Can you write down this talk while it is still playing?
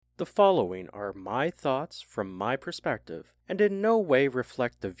The following are my thoughts from my perspective and in no way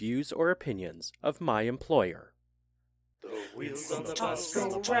reflect the views or opinions of my employer. The wheels on the bus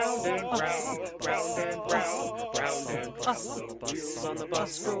go round and round, round and round, round and round. The wheels on the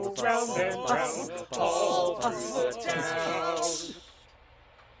bus go round and round, all through the town.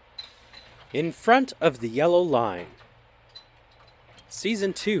 In Front of the Yellow Line,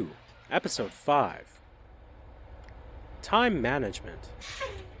 Season 2, Episode 5. Time Management.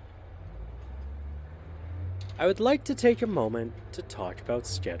 I would like to take a moment to talk about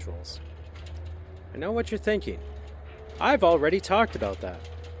schedules. I know what you're thinking. I've already talked about that.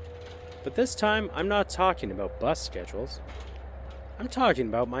 But this time, I'm not talking about bus schedules. I'm talking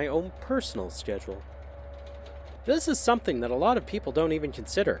about my own personal schedule. This is something that a lot of people don't even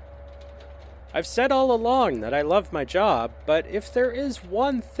consider. I've said all along that I love my job, but if there is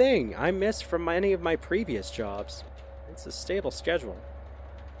one thing I miss from any of my previous jobs, it's a stable schedule.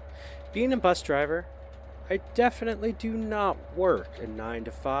 Being a bus driver, I definitely do not work a 9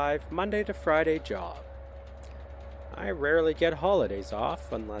 to 5, Monday to Friday job. I rarely get holidays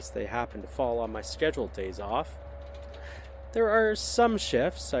off unless they happen to fall on my scheduled days off. There are some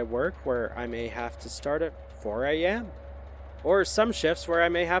shifts I work where I may have to start at 4 a.m. or some shifts where I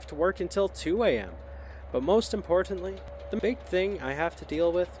may have to work until 2 a.m. But most importantly, the big thing I have to deal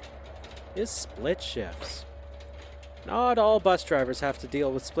with is split shifts. Not all bus drivers have to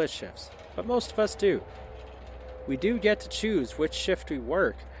deal with split shifts, but most of us do. We do get to choose which shift we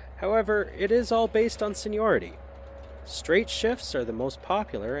work, however, it is all based on seniority. Straight shifts are the most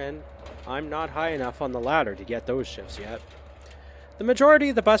popular, and I'm not high enough on the ladder to get those shifts yet. The majority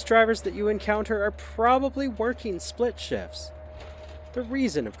of the bus drivers that you encounter are probably working split shifts. The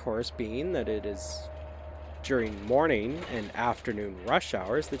reason, of course, being that it is during morning and afternoon rush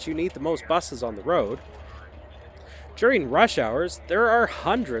hours that you need the most buses on the road. During rush hours, there are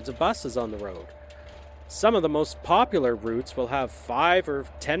hundreds of buses on the road. Some of the most popular routes will have 5 or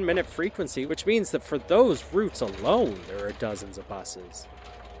 10 minute frequency, which means that for those routes alone, there are dozens of buses.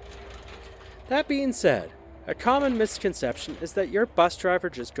 That being said, a common misconception is that your bus driver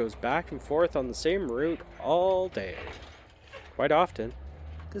just goes back and forth on the same route all day. Quite often,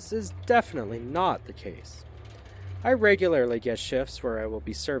 this is definitely not the case. I regularly get shifts where I will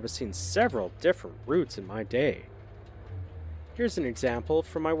be servicing several different routes in my day. Here's an example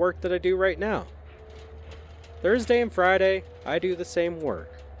from my work that I do right now. Thursday and Friday, I do the same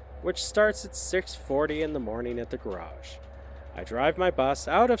work, which starts at 6:40 in the morning at the garage. I drive my bus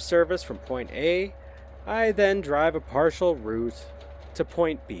out of service from point A. I then drive a partial route to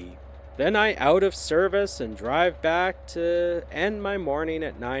point B. Then I out of service and drive back to end my morning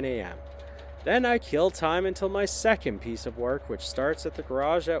at 9 a.m. Then I kill time until my second piece of work, which starts at the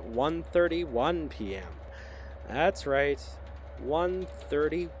garage at 1:31 p.m. That's right,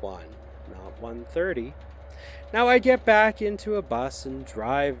 1:31, not 1:30. Now I get back into a bus and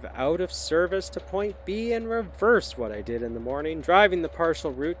drive out of service to point B and reverse what I did in the morning, driving the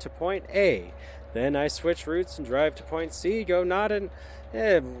partial route to point A. Then I switch routes and drive to point C, go not and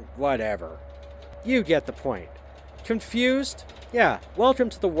whatever. You get the point. Confused? Yeah, welcome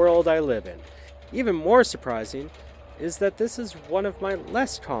to the world I live in. Even more surprising is that this is one of my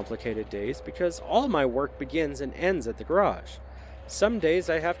less complicated days because all my work begins and ends at the garage. Some days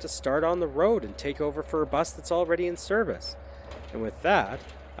I have to start on the road and take over for a bus that's already in service. And with that,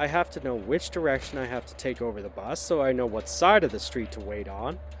 I have to know which direction I have to take over the bus so I know what side of the street to wait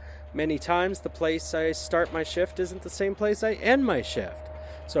on. Many times the place I start my shift isn't the same place I end my shift.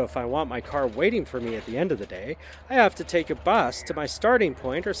 So if I want my car waiting for me at the end of the day, I have to take a bus to my starting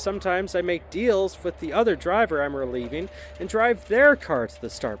point, or sometimes I make deals with the other driver I'm relieving and drive their car to the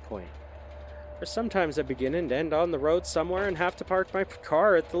start point. Or sometimes I begin and end on the road somewhere and have to park my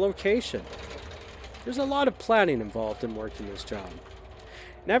car at the location. There's a lot of planning involved in working this job.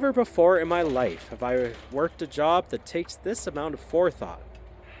 Never before in my life have I worked a job that takes this amount of forethought.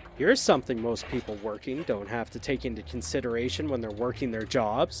 Here's something most people working don't have to take into consideration when they're working their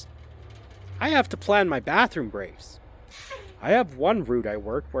jobs. I have to plan my bathroom breaks. I have one route I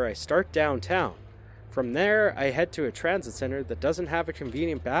work where I start downtown. From there, I head to a transit center that doesn't have a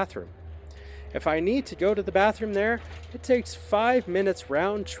convenient bathroom. If I need to go to the bathroom there, it takes 5 minutes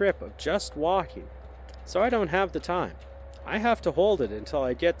round trip of just walking. So I don't have the time. I have to hold it until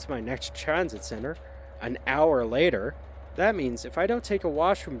I get to my next transit center, an hour later. That means if I don't take a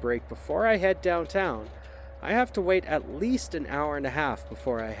washroom break before I head downtown, I have to wait at least an hour and a half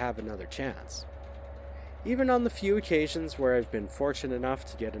before I have another chance. Even on the few occasions where I've been fortunate enough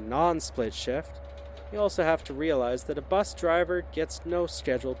to get a non-split shift, you also have to realize that a bus driver gets no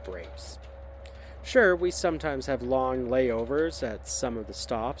scheduled breaks. Sure, we sometimes have long layovers at some of the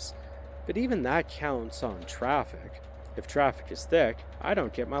stops, but even that counts on traffic. If traffic is thick, I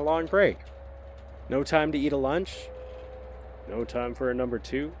don't get my long break. No time to eat a lunch? No time for a number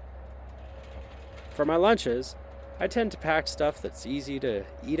 2? For my lunches, I tend to pack stuff that's easy to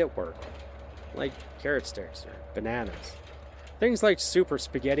eat at work, like carrot sticks or bananas. Things like soup or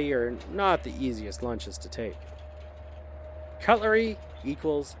spaghetti are not the easiest lunches to take. Cutlery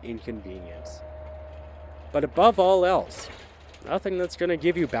equals inconvenience. But above all else, nothing that's going to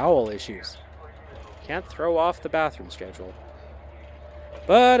give you bowel issues. Can't throw off the bathroom schedule.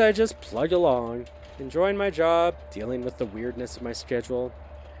 But I just plug along, enjoying my job, dealing with the weirdness of my schedule,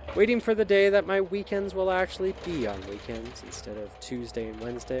 waiting for the day that my weekends will actually be on weekends instead of Tuesday and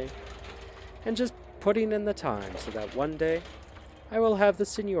Wednesday, and just putting in the time so that one day I will have the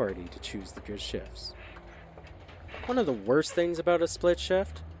seniority to choose the good shifts. One of the worst things about a split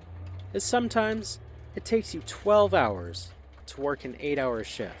shift is sometimes it takes you 12 hours to work an 8-hour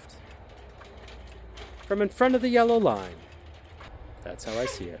shift. From in front of the yellow line, that's how I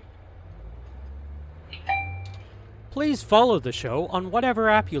see it. Please follow the show on whatever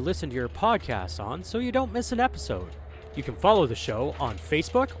app you listen to your podcasts on so you don't miss an episode. You can follow the show on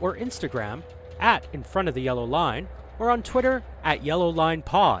Facebook or Instagram at In Front of the Yellow Line or on Twitter at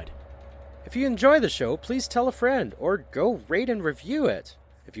YellowLinePod. If you enjoy the show, please tell a friend or go rate and review it.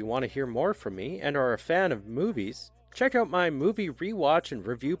 If you want to hear more from me and are a fan of movies, check out my movie rewatch and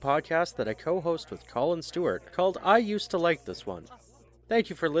review podcast that I co-host with Colin Stewart called I Used to Like This One. Thank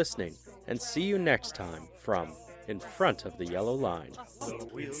you for listening, and see you next time from In Front of the Yellow Line. The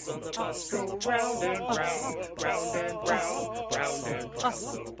wheels on the bus go round and round, round and round, round and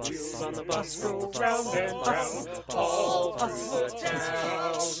round. The wheels on the bus go round and round, all through the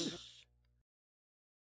town.